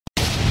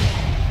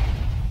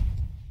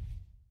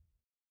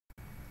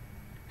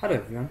Hello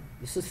everyone,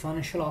 this is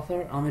financial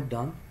author Ahmed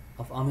Dawn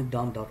of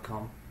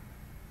ahmeddawn.com.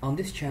 On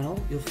this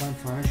channel, you'll find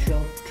financial,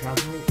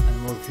 travel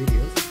and more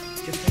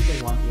videos just like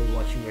the one you're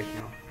watching right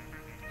now.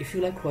 If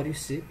you like what you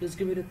see, please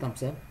give it a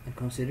thumbs up and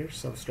consider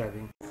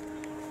subscribing.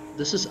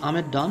 This is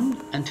Ahmed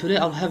Dawn, and today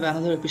I'll have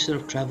another episode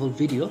of travel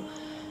video,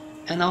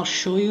 and I'll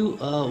show you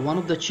one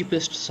of the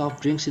cheapest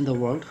soft drinks in the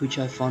world which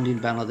I found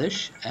in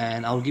Bangladesh,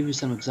 and I'll give you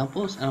some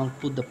examples and I'll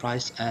put the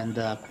price and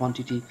the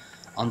quantity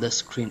on the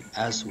screen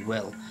as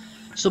well.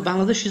 So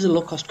Bangladesh is a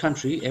low-cost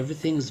country.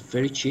 Everything is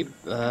very cheap,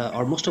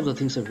 or most of the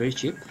things are very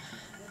cheap,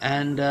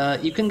 and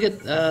you can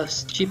get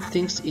cheap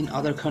things in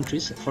other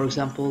countries, for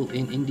example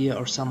in India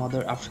or some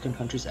other African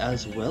countries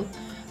as well.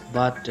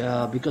 But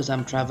because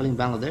I'm traveling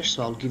Bangladesh,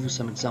 so I'll give you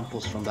some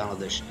examples from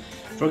Bangladesh.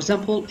 For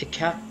example, a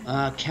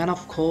can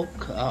of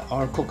Coke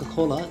or Coca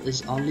Cola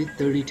is only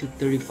 30 to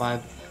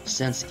 35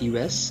 cents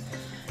US,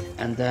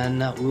 and then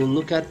we'll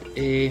look at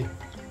a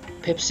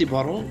Pepsi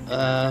bottle,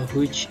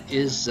 which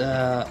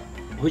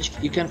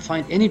you can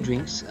find any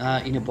drinks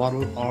in a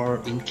bottle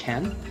or in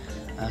can.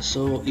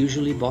 So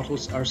usually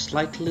bottles are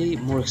slightly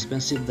more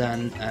expensive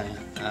than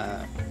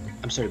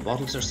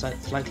bottles are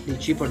slightly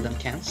cheaper than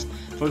cans.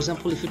 For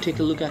example, if you take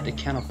a look at a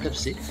can of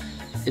Pepsi,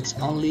 it's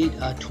only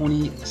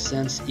 20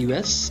 cents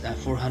US,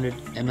 400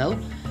 ml,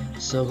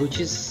 so which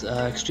is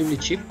extremely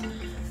cheap.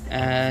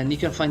 And you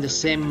can find the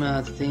same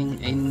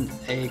thing in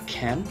a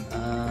can,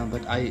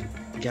 but I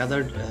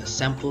gathered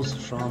samples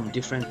from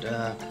different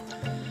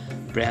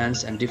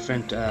brands and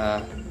different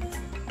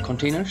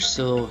containers.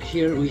 So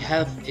here we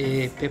have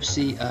a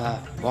Pepsi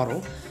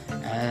bottle,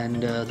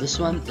 and this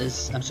one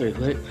is,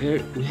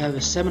 here we have a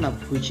 7-Up,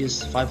 which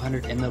is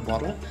 500 ml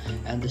bottle,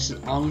 and this is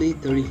only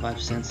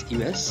 35 cents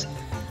US.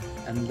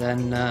 And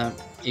then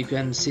you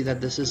can see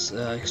that this is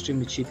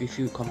extremely cheap if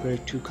you compare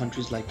it to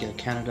countries like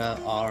Canada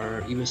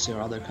or USA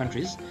or other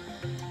countries.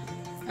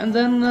 And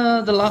then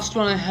the last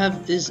one I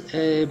have is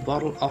a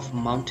bottle of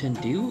Mountain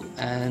Dew,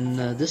 and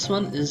this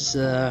one is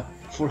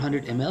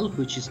 400 ml,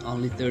 which is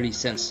only 30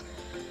 cents.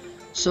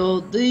 So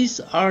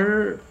these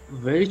are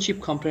very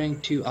cheap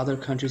comparing to other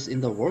countries in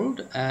the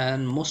world,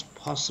 and most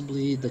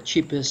possibly the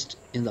cheapest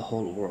in the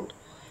whole world.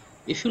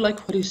 If you like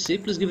what you see,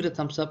 please give it a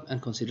thumbs up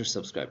and consider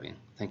subscribing.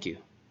 Thank you.